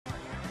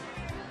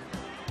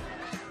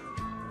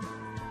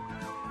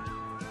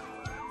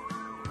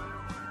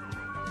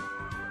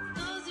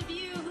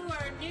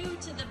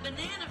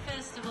Banana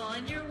Festival,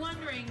 and you're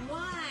wondering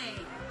why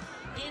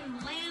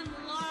in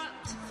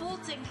landlocked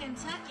Fulton,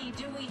 Kentucky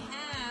do we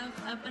have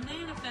a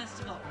banana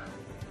festival?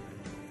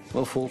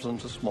 Well,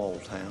 Fulton's a small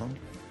town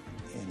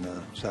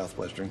in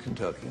southwestern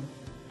Kentucky.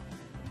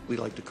 We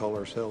like to call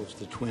ourselves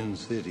the Twin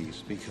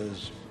Cities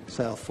because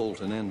South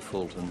Fulton and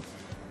Fulton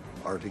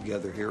are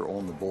together here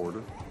on the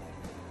border.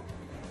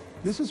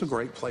 This is a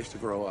great place to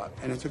grow up,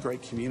 and it's a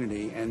great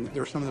community, and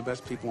there are some of the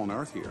best people on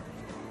earth here.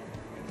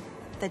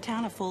 The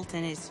town of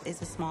Fulton is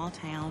a small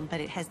town,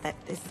 but it has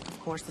of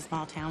course, the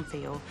small town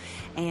feel.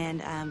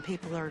 And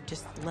people are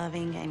just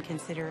loving and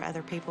consider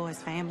other people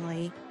as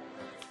family.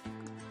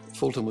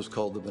 Fulton was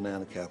called the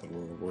banana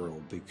capital of the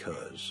world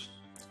because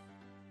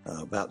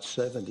about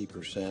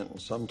 70%, and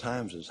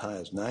sometimes as high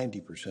as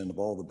 90% of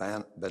all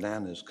the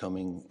bananas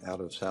coming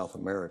out of South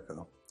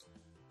America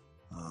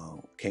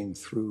came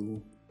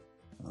through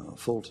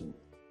Fulton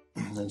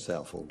and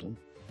South Fulton.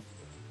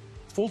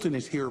 Fulton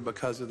is here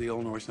because of the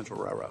Illinois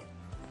Central Railroad.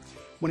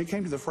 When it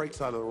came to the freight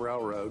side of the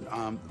railroad,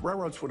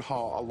 railroads would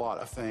haul a lot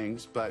of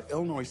things, but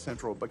Illinois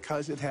Central,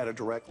 because it had a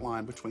direct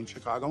line between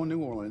Chicago and New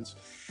Orleans,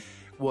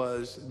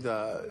 was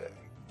the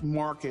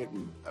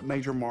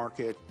major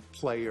market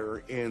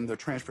player in the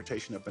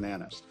transportation of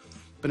bananas.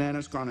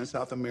 Bananas grown in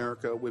South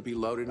America would be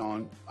loaded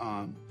on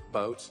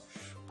boats,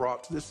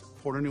 brought to this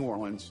port of New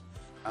Orleans,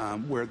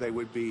 where they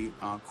would be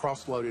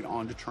cross-loaded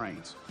onto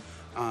trains.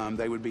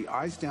 They would be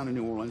iced down in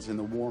New Orleans in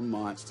the warm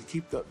months to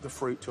keep the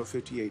fruit to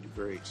 58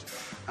 degrees.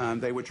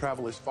 They would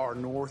travel as far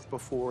north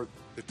before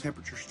the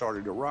temperature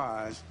started to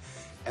rise,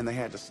 and they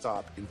had to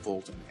stop in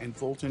Fulton. And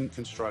Fulton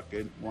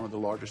constructed one of the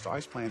largest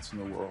ice plants in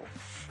the world.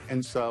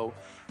 And so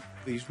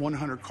these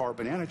 100-car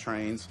banana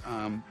trains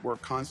were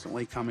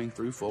constantly coming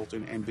through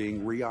Fulton and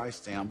being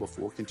re-iced down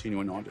before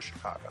continuing on to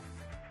Chicago.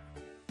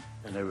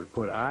 And they would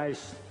put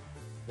ice.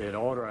 They'd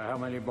order how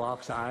many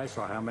blocks of ice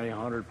or how many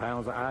 100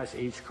 pounds of ice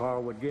each car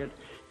would get,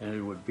 and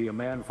it would be a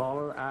man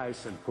follow the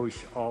ice and push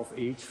off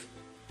each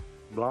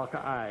block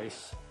of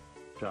ice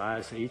to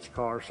ice each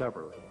car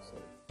separately.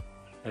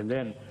 And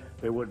then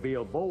there would be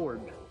a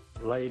board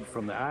laid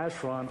from the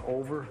ice run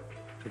over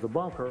to the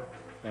bunker,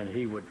 and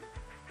he would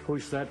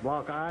push that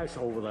block of ice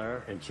over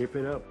there and chip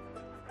it up.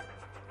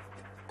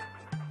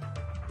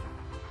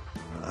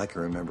 I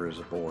can remember as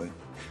a boy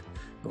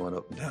going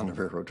up and down the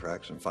railroad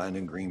tracks and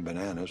finding green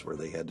bananas where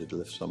they had to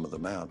lift some of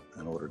them out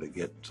in order to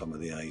get some of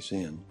the ice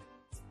in.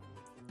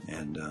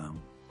 And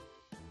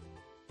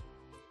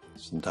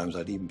sometimes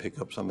I'd even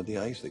pick up some of the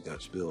ice that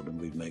got spilled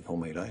and we'd make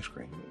homemade ice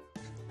cream.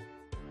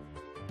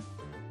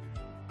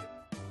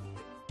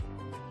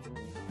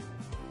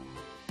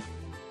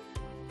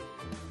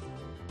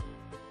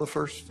 The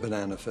first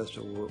Banana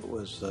Festival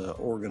was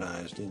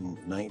organized in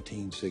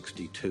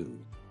 1962.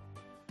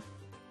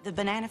 The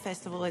Banana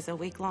Festival is a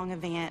week-long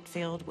event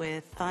filled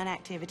with fun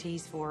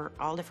activities for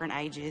all different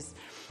ages,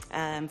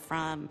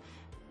 from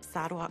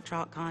sidewalk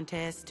chalk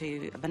contests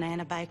to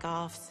banana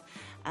bake-offs,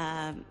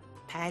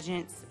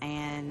 pageants,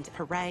 and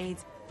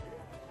parades.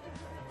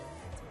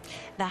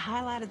 The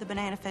highlight of the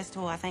Banana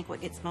Festival, I think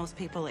what gets most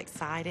people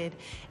excited,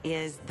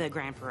 is the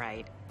Grand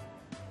Parade.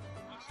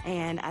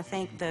 And I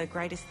think the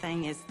greatest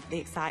thing is the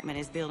excitement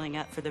is building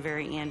up for the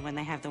very end when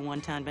they have the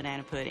one-ton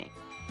banana pudding.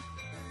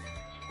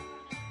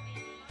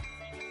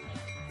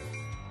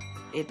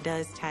 It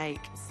does take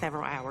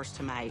several hours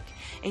to make,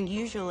 and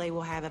usually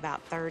we'll have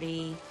about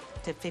 30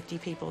 to 50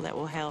 people that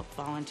will help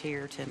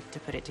volunteer to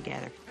put it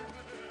together.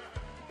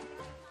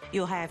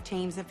 You'll have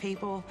teams of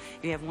people.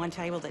 You have one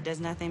table that does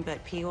nothing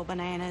but peel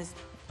bananas,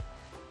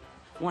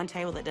 one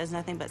table that does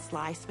nothing but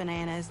slice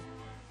bananas,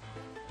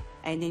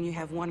 and then you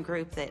have one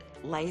group that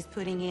lays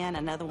pudding in,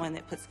 another one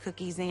that puts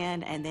cookies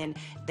in, and then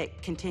they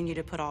continue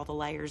to put all the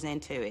layers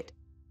into it.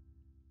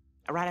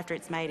 Right after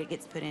it's made, it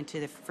gets put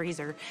into the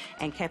freezer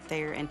and kept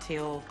there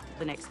until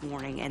the next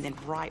morning, and then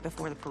right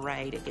before the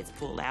parade, it gets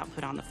pulled out and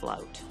put on the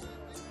float.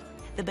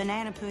 The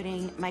banana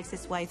pudding makes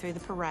its way through the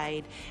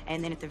parade,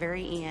 and then at the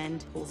very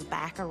end, pulls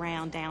back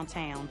around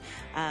downtown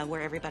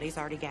where everybody's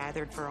already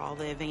gathered for all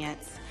the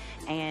events,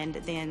 and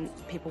then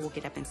people will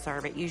get up and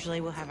serve it.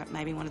 Usually we'll have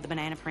maybe one of the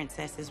banana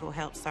princesses will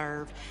help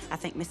serve. I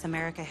think Miss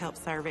America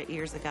helped serve it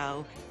years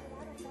ago.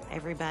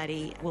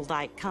 Everybody will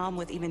come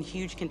with even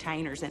huge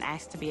containers and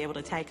ask to be able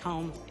to take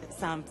home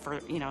some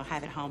for,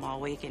 have it home all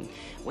week, and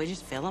we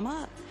just fill them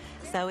up.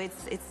 So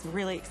it's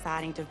really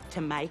exciting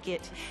to make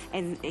it.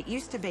 And it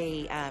used to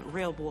be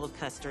real boiled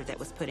custard that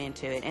was put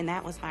into it, and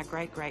that was my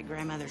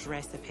great-great-grandmother's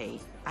recipe.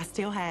 I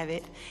still have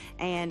it,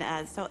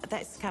 and so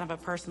that's kind of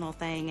a personal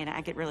thing, and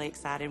I get really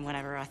excited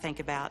whenever I think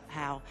about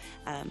how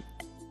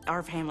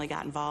our family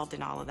got involved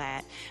in all of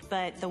that.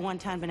 But the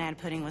one-ton banana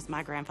pudding was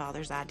my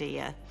grandfather's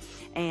idea,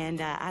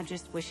 and I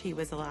just wish he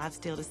was alive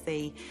still to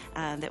see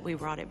that we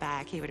brought it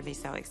back. He would be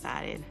so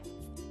excited.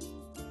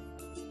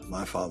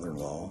 My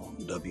father-in-law,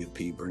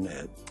 W.P.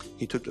 Burnett,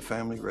 he took the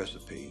family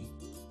recipe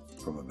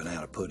from a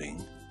banana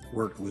pudding,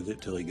 worked with it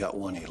till he got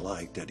one he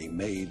liked that he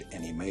made,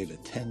 and he made a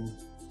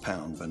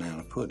 10-pound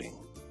banana pudding.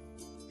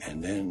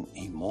 And then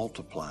he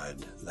multiplied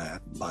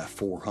that by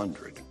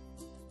 400.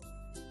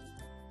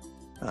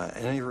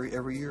 And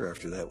every year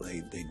after that,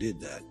 they did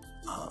that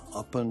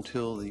up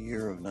until the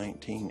year of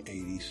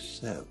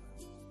 1987.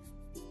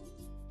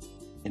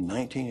 In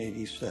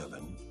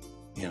 1987,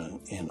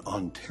 in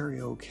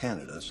Ontario,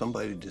 Canada,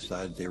 somebody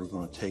decided they were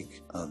going to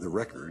take the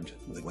record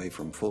away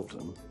from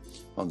Fulton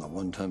on the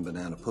 1-ton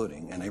banana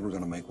pudding, and they were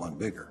going to make one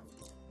bigger.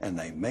 And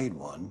they made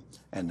one,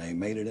 and they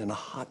made it in a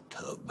hot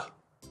tub.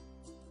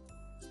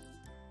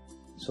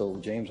 So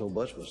James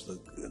O'Butch was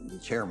the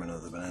chairman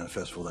of the Banana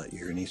Festival that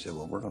year, and he said,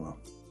 well, we're going to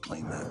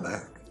claim that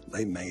back.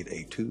 They made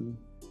a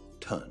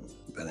 2-ton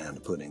banana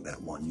pudding that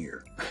one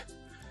year.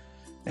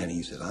 And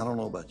he said, I don't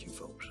know about you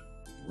folks.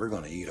 We're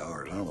going to eat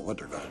ours. I don't know what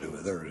they're going to do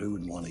with theirs. Who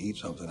would want to eat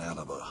something out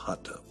of a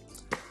hot tub?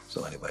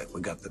 So anyway,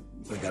 we got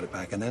it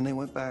back, and then they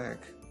went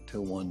back to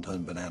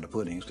 1-ton banana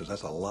puddings because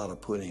that's a lot of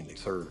pudding to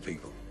serve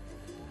people.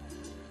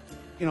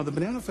 You know, the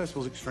Banana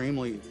Festival is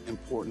extremely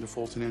important to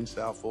Fulton and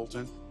South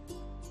Fulton.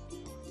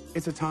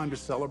 It's a time to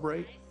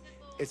celebrate.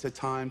 It's a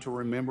time to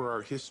remember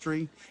our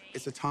history.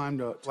 It's a time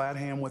to glad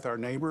hand with our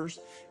neighbors.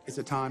 It's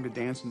a time to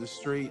dance in the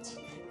streets.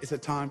 It's a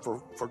time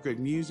for good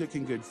music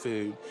and good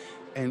food.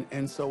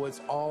 And so it's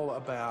all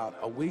about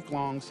a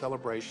week-long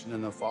celebration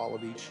in the fall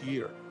of each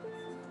year.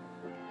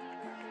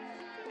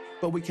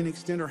 But we can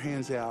extend our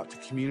hands out to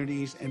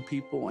communities and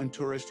people and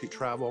tourists who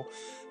travel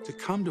to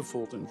come to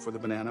Fulton for the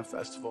Banana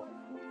Festival.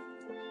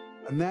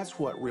 And that's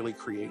what really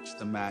creates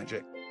the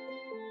magic.